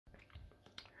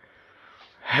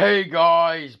Hey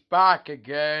guys, back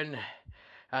again.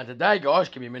 And today, guys,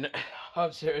 give me a minute.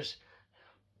 I'm serious.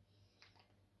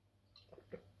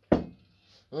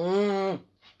 Random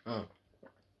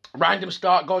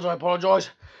start, guys, I apologise.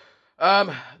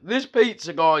 This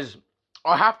pizza, guys,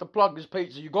 I have to plug this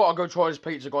pizza. You got to go try this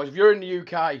pizza, guys. If you're in the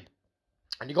UK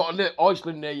and you got a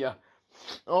Iceland near you,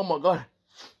 oh my god,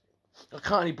 I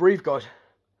can't even breathe, guys.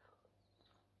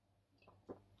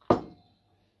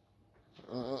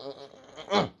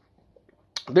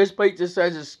 This pizza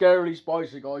says it's scarily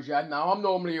spicy, guys, yeah. Now, I'm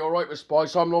normally alright with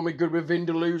spice. I'm normally good with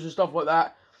vindaloos and stuff like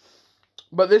that.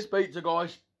 But this pizza,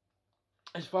 guys,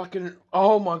 is fucking...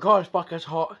 Oh my god, it's fucking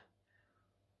hot.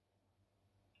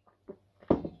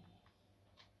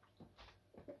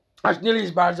 That's nearly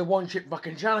as bad as a one-chip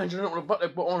fucking challenge. I don't know what the fuck they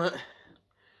put on it.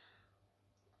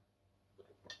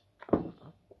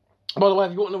 By the way,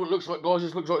 if you want to know what it looks like, guys,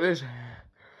 this looks like this.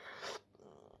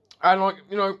 And, like,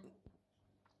 you know...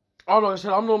 Like I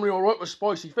said, I'm normally alright with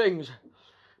spicy things,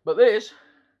 but this...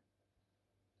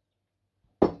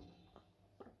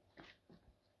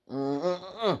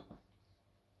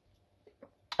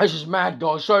 This is mad,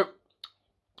 guys. So,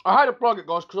 I had to plug it,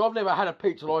 guys, because I've never had a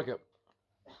pizza like it.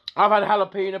 I've had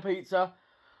jalapeno pizza,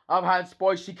 I've had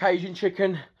spicy Cajun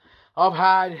chicken, I've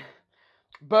had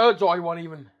bird's eye one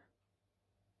even.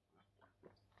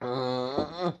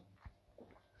 And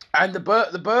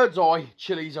the bird's eye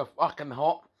chilies are fucking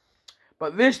hot.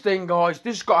 But this thing, guys,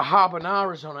 this has got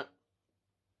habaneros on it.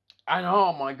 And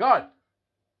oh my god.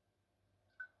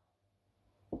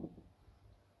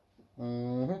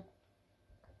 I'm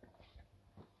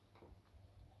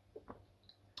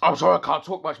sorry I can't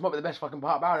talk much. Might be the best fucking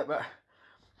part about it, but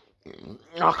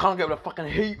I can't get with the fucking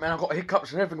heat, man. I've got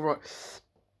hiccups and everything. Right.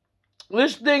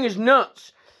 This thing is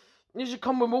nuts. This should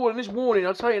come with more than this warning,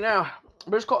 I'll tell you now.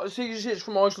 But it's got the seasons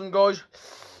from Iceland, guys.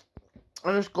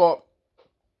 And it's got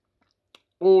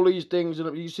all these things in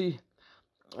it. You see,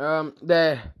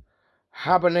 they're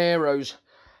habaneros.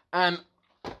 And,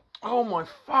 oh my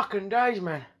fucking days,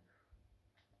 man.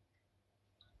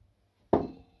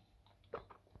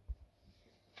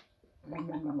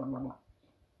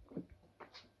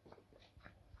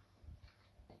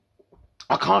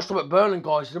 I can't stop it burning,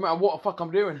 guys. No matter what the fuck I'm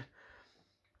doing.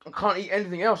 I can't eat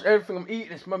anything else. Everything I'm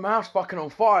eating, my mouth's fucking on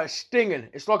fire. It's stinging.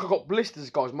 It's like I got blisters,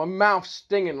 guys. My mouth's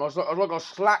stinging. It's like I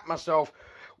slapped myself.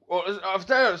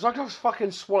 It's like I was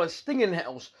fucking swallowed stinging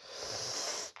nettles.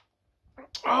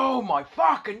 Oh my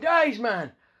fucking days,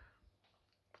 man.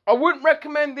 I wouldn't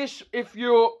recommend this if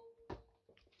you're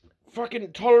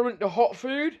fucking tolerant to hot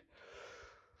food.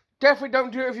 Definitely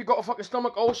don't do it if you've got a fucking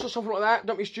stomach ulcer or something like that.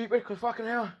 Don't be stupid, because fucking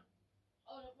hell.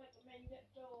 I don't recommend it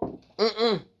at all.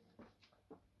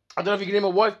 I don't know if you can hear my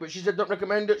wife, but she said don't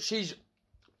recommend it. She's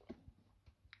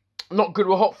not good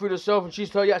with hot food herself, and she's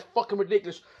telling you, yeah, it's fucking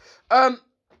ridiculous.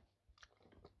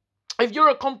 If you're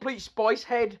a complete spice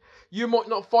head, you might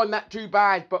not find that too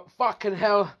bad, but fucking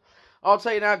hell, I'll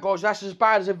tell you now, guys, that's as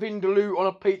bad as a vindaloo on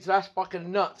a pizza. That's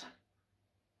fucking nuts.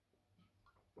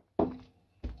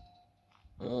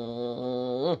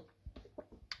 Oh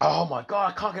my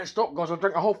god, I can't get it stopped, guys. I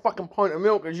drank a whole fucking pint of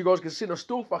milk, as you guys can see, they're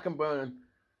still fucking burning.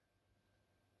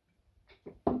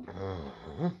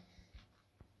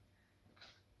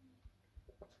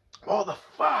 What the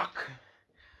fuck?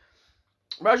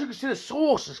 But as you can see, the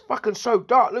sauce is fucking so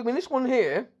dark. Look, I mean, this one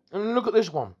here, and look at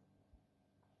this one.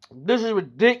 This is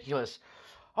ridiculous.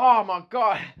 Oh my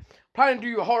god. Planning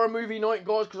to do a horror movie night,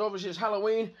 guys, because obviously it's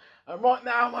Halloween. And right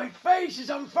now, my face is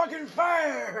on fucking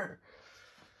fire.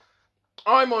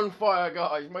 I'm on fire,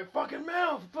 guys. My fucking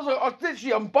mouth. It feels like,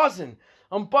 I'm buzzing.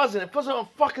 I'm buzzing. It feels like I'm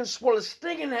fucking swallowing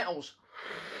stinging nettles.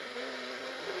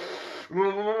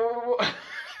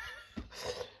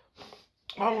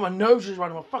 Oh, my nose is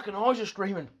running. My fucking eyes are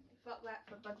streaming. Fuck that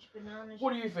for a bunch of bananas.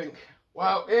 What do you think?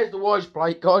 Well, here's the wise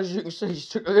plate, guys. As you can see, she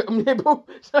took a little nibble.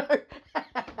 So,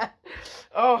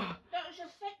 oh. That was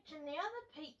affecting the other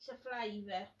pizza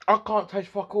flavour. I can't taste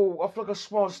fuck all. I feel like I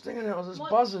swallowed stinging nettles. It's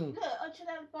buzzing. Look, I should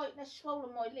have a bite and it's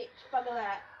swollen my lips. Bugger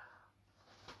that.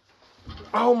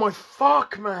 Oh my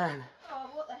fuck, man. Oh,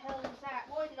 what the hell is that?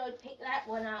 Why did I pick that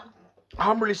one up?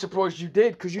 I'm really surprised you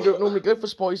did, because you don't normally go for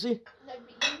spicy. No,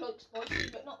 but you like spicy,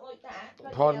 but not like that.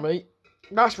 Pardon me.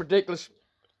 That's ridiculous.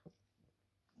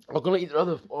 I'm going to eat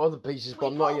the other pieces, but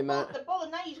I'm not eating that. The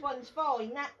bolognese one's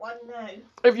fine, that one, no.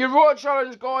 If you're right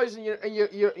challenge, guys, and you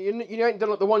ain't done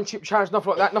like the one chip challenge, nothing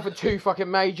like that, nothing too fucking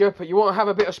major, but you want to have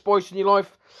a bit of spice in your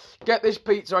life, get this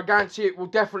pizza. I guarantee it will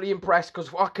definitely impress, because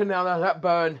fucking hell, that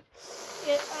burn.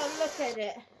 Yeah, look at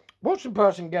it. Watch the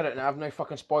person get it and have no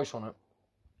fucking spice on it.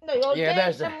 No, I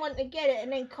dare someone to get it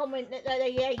and then comment that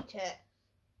they ate it.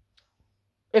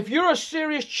 If you're a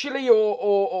serious chili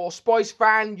or spice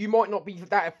fan, you might not be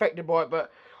that affected by it,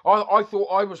 but I thought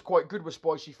I was quite good with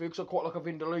spicy food, because I quite like a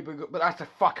vindaloo, but that's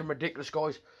fucking ridiculous,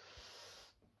 guys.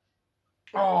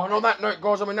 Oh, and on that note,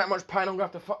 guys, I'm in that much pain, I'm going to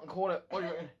have to fucking call it. What do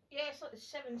you reckon? Yeah, it's like the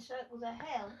 7 circles of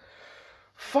hell.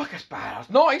 Fuck, it's bad. It's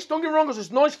nice, don't get me wrong, guys,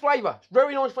 it's nice flavour. It's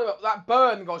very nice flavour. That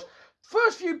burn, guys.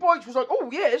 First few bites was like, oh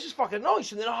yeah, this is fucking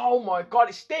nice, and then, oh my god,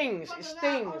 it stings. It stings.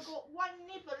 I got one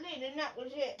nibble in, and that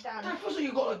was it, done. That feels like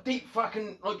you got a deep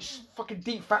fucking, like, fucking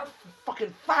deep fat,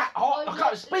 hot. I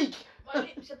can't speak. My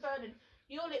lips are burning.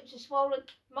 Your lips are swollen.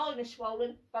 Mine are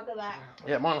swollen. Bugger that.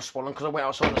 Yeah, mine was swollen because I went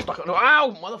outside and stuck it.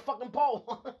 Ow, motherfucking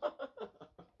pole.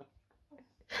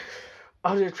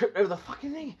 I just tripped over the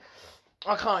fucking thing.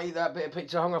 I can't eat that bit of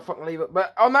pizza. I'm going to fucking leave it.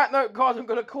 But on that note, guys, I'm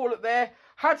going to call it there.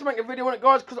 Had to make a video on it,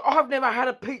 guys, because I've never had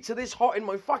a pizza this hot in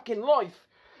my fucking life.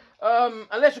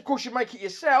 Unless, of course, you make it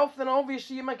yourself, then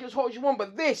obviously you make it as hot as you want.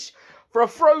 But this, for a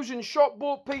frozen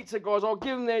shop-bought pizza, guys, I'll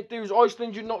give them their dues.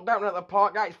 Iceland, you knocked down at the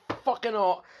park. That is fucking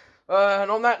hot.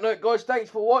 And on that note, guys, thanks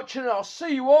for watching. And I'll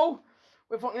see you all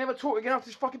if I can ever talk again after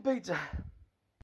this fucking pizza.